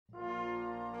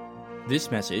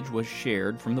This message was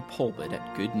shared from the pulpit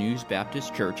at Good News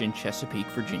Baptist Church in Chesapeake,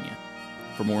 Virginia.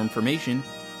 For more information,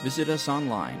 visit us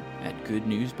online at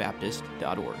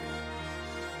goodnewsbaptist.org.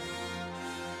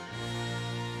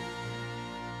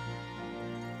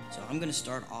 So I'm going to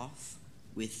start off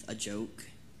with a joke.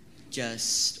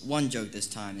 Just one joke this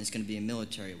time. It's going to be a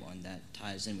military one that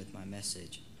ties in with my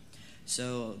message.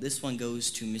 So this one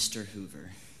goes to Mr. Hoover.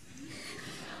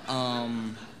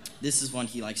 This is one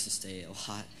he likes to say a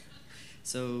lot.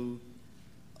 So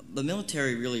the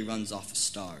military really runs off of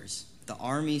stars. The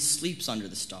Army sleeps under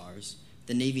the stars.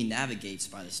 The Navy navigates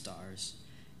by the stars.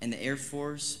 And the Air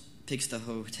Force picks the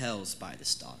hotels by the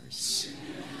stars.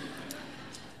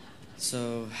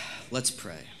 So let's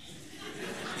pray.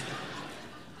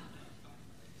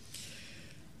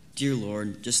 Dear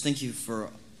Lord, just thank you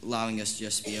for allowing us to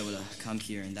just be able to come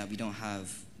here and that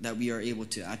we are able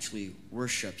to actually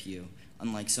worship you,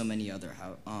 unlike so many other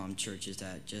churches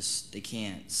that just they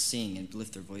can't sing and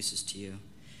lift their voices to you.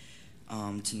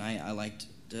 Tonight I'd like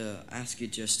to ask you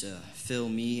just to fill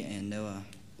me and Noah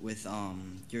with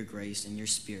your grace and your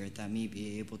spirit, that me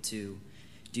be able to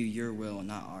do your will and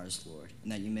not ours, Lord,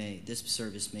 and that this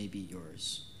service may be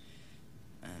yours.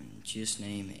 In Jesus'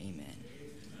 name, amen.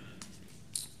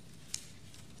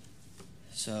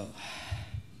 So,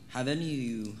 have any of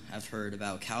you have heard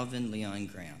about Calvin Leon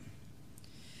Graham?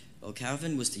 Well,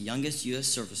 Calvin was the youngest U.S.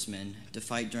 serviceman to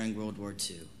fight during World War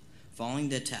II. Following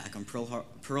the attack on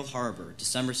Pearl Harbor,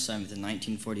 December 7th,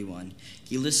 1941,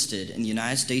 he enlisted in the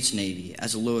United States Navy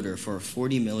as a loader for a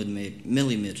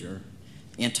 40-millimeter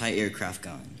anti-aircraft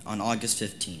gun on August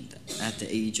 15th at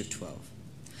the age of 12.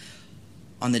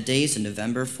 On the days of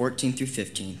November 14th through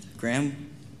 15th, Graham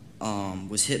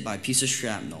was hit by a piece of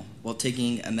shrapnel while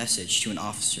taking a message to an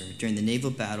officer during the naval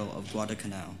battle of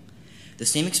Guadalcanal. The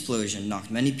same explosion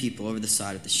knocked many people over the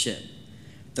side of the ship.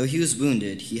 Though he was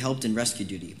wounded, he helped in rescue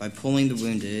duty by pulling the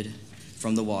wounded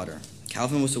from the water.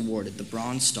 Calvin was awarded the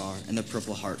Bronze Star and the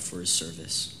Purple Heart for his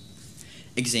service.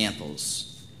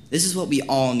 Examples. This is what we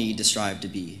all need to strive to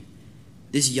be.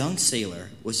 This young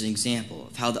sailor was an example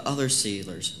of how the other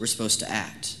sailors were supposed to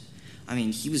act.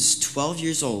 He was 12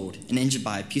 years old and injured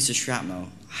by a piece of shrapnel,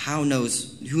 who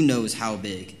knows how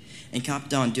big, and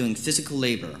kept on doing physical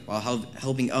labor while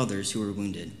helping others who were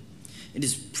wounded. It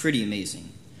is pretty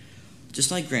amazing. Just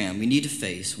like Graham, we need to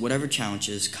face whatever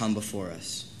challenges come before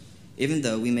us. Even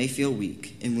though we may feel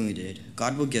weak and wounded,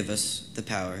 God will give us the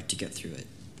power to get through it.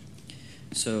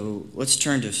 So let's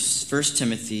turn to 1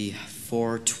 Timothy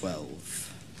 4:12.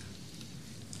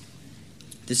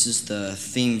 This is the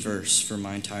theme verse for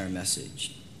my entire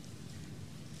message.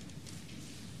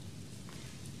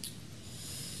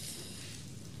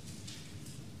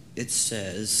 It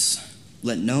says,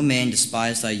 "Let no man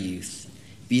despise thy youth.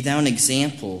 Be thou an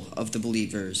example of the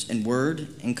believers in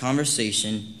word, in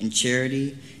conversation, in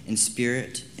charity, in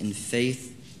spirit, in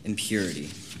faith, in purity."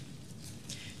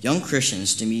 Young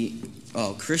Christians,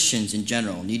 Christians in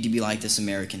general, need to be like this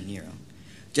American hero.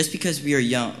 Just because we are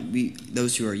young,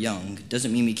 those who are young,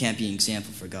 doesn't mean we can't be an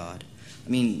example for God.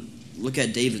 Look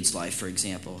at David's life, for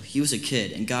example. He was a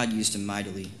kid, and God used him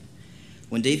mightily.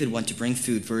 When David went to bring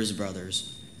food for his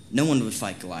brothers, no one would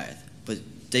fight Goliath,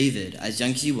 but David, as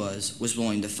young as he was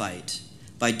willing to fight.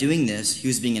 By doing this, he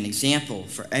was being an example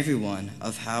for everyone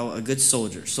of how a good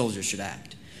soldier should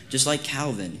act, just like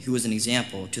Calvin, who was an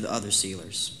example to the other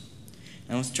sailors.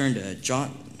 Now let's turn to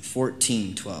John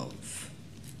 14:12.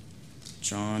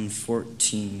 John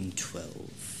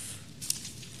 14:12.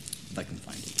 If I can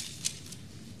find it.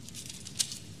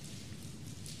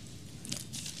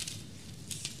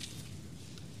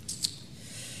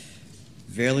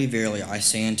 "Verily, verily, I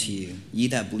say unto you, ye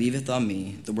that believeth on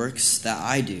me, the works that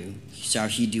I do shall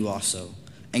he do also,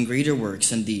 and greater works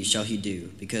than these shall he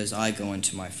do, because I go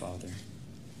unto my Father."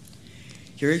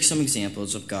 Here are some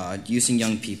examples of God using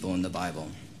young people in the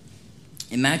Bible.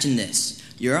 Imagine this.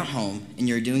 You're at home, and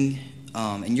you're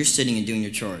sitting and doing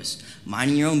your chores,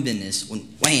 minding your own business, when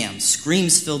wham,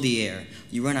 screams fill the air.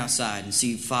 You run outside and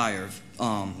see fire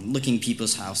licking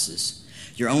people's houses.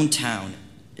 Your own town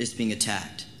is being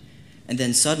attacked. And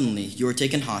then suddenly you are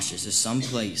taken hostage to some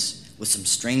place with some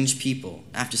strange people,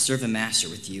 have to serve a master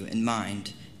with you in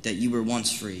mind that you were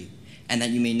once free, and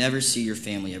that you may never see your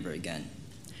family ever again.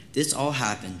 This all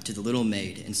happened to the little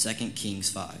maid in 2 Kings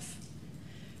 5.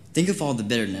 Think of all the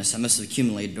bitterness that must have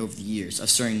accumulated over the years of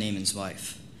serving Naaman's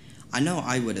wife. I know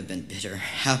I would have been bitter.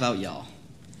 How about y'all?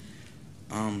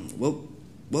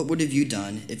 What would have you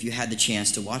done if you had the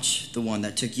chance to watch the one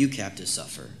that took you captive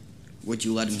suffer? Would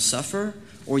you let him suffer,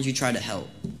 or would you try to help?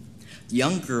 The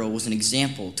young girl was an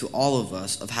example to all of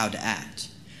us of how to act.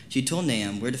 She told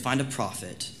Naaman where to find a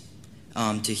prophet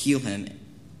to heal him,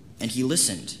 and he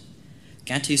listened.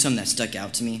 Can I tell you something that stuck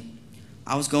out to me?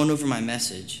 I was going over my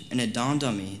message, and it dawned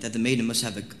on me that the maiden must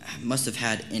have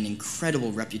had an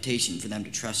incredible reputation for them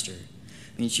to trust her.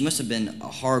 I mean, she must have been a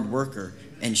hard worker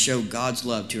and showed God's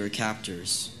love to her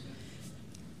captors.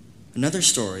 Another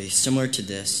story similar to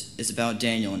this is about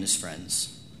Daniel and his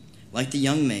friends. Like the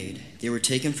young maid, they were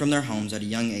taken from their homes at a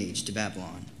young age to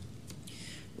Babylon.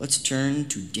 Let's turn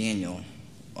to Daniel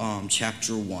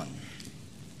chapter 1.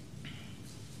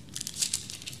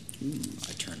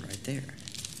 I turned right there.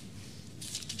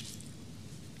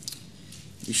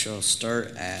 We shall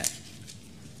start at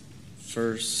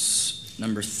verse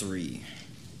number 3.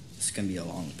 This is going to be a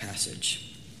long passage.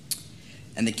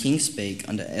 And the king spake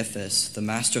unto Ephes, the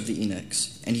master of the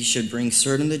eunuchs, and he should bring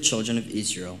certain of the children of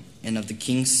Israel, and of the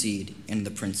king's seed, and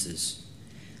the princes,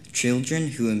 children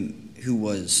who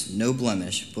was no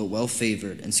blemish, but well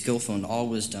favored, and skillful in all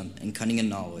wisdom, and cunning in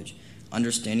knowledge,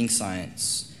 understanding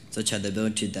science, such had the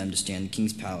ability to them to stand in the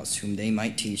king's palace, whom they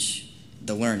might teach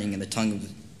the learning and the tongue of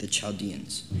the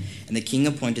Chaldeans. And the king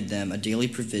appointed them a daily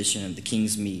provision of the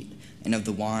king's meat, and of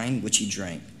the wine which he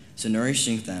drank, so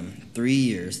nourishing them 3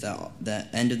 years, that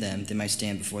end of them they might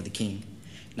stand before the king.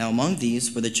 Now among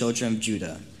these were the children of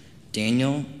Judah,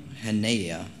 Daniel,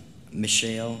 Hananiah,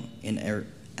 Mishael, and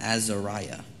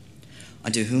Azariah,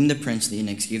 unto whom the prince of the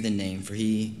eunuchs gave the name, for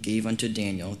he gave unto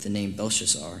Daniel the name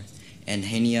Belshazzar, and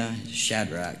Hananiah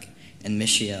Shadrach, and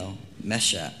Mishael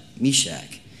Meshach,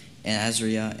 and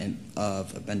Azariah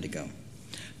of Abednego.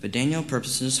 But Daniel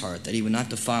purposed in his heart that he would not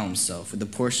defile himself with the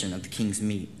portion of the king's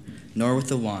meat, nor with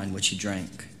the wine which he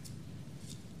drank.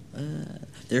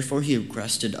 Therefore he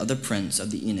requested of the prince of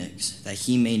the eunuchs that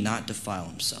he may not defile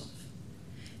himself.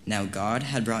 Now God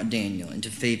had brought Daniel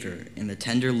into favor in the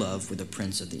tender love with the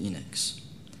prince of the eunuchs.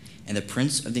 And the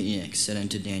prince of the eunuchs said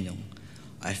unto Daniel,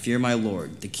 I fear my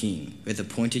lord, the king, who hath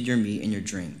appointed your meat and your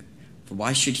drink. For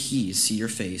why should he see your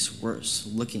face worse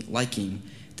liking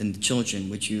than the children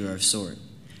which you are of sort?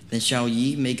 Then shall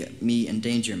ye make me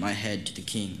endanger my head to the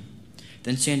king.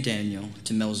 Then said Daniel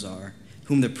to Melzar,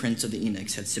 whom the prince of the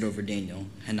eunuchs had set over Daniel,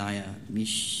 Hananiah,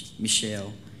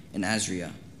 Mishael, and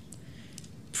Azariah,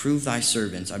 prove thy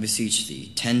servants, I beseech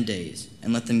thee, 10 days,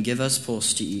 and let them give us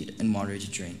pulse to eat and water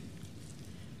to drink.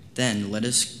 Then let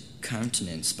us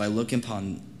countenance by looking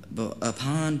upon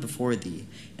before thee,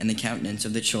 and the countenance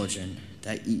of the children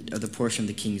that eat of the portion of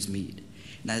the king's meat.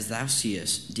 And as thou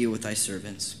seest, deal with thy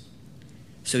servants.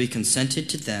 So he consented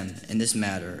to them in this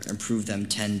matter, and proved them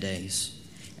 10 days.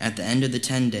 At the end of the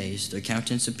 10 days, their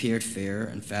countenance appeared fairer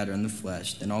and fatter in the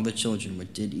flesh than all the children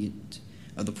which did eat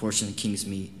of the portion of the king's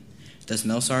meat. Thus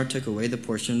Melzar took away the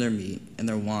portion of their meat and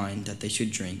their wine that they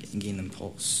should drink, and gave them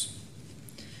pulse.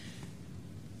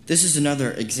 This is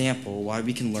another example that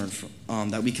we can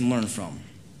learn from.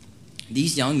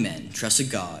 These young men trusted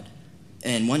God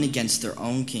and went against their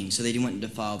own king, so they didn't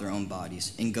defile their own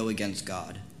bodies and go against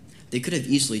God. They could have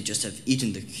easily just have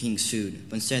eaten the king's food,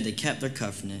 but instead they kept their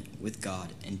covenant with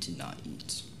God and did not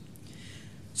eat.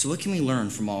 So what can we learn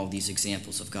from all of these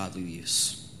examples of godly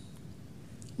use?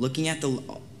 Looking at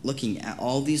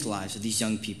all these lives of these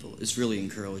young people is really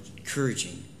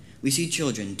encouraging. We see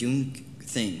children doing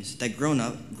things that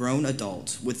grown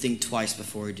adults would think twice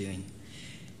before doing.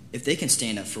 If they can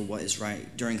stand up for what is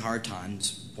right during hard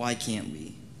times, why can't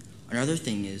we? Another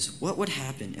thing is, what would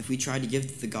happen if we tried to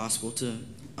give the gospel to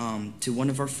one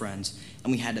of our friends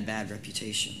and we had a bad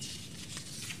reputation?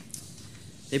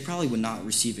 They probably would not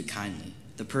receive it kindly.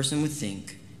 The person would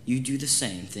think, you do the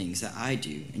same things that I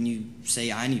do, and you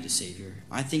say I need a Savior.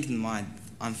 I think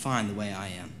I'm fine the way I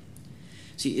am.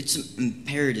 See, it's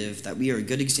imperative that we are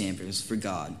good examples for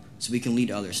God so we can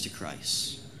lead others to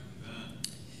Christ.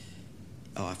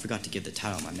 Oh, I forgot to give the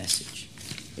title of my message.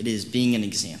 It is Being an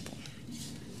Example.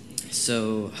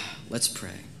 So, let's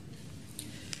pray.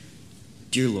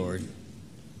 Dear Lord,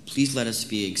 please let us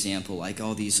be an example like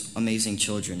all these amazing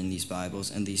children in these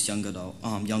Bibles and these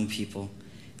young people.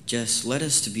 Just let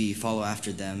us to follow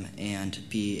after them and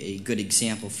be a good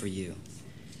example for you.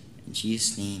 In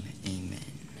Jesus' name, amen.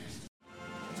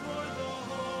 Toward the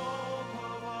hope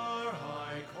of our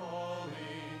high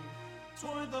calling,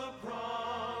 toward the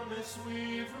promise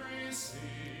we've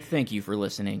received. Thank you for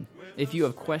listening. If you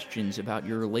have questions about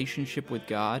your relationship with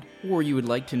God, or you would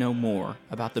like to know more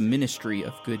about the ministry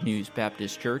of Good News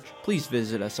Baptist Church, please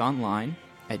visit us online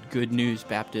at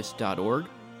goodnewsbaptist.org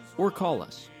or call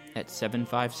us at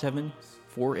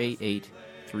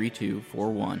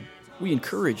 757-488-3241. We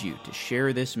encourage you to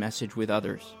share this message with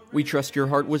others. We trust your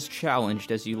heart was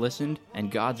challenged as you listened,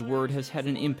 and God's Word has had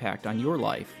an impact on your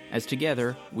life, as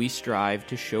together we strive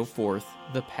to show forth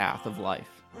the path of life.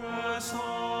 Press on.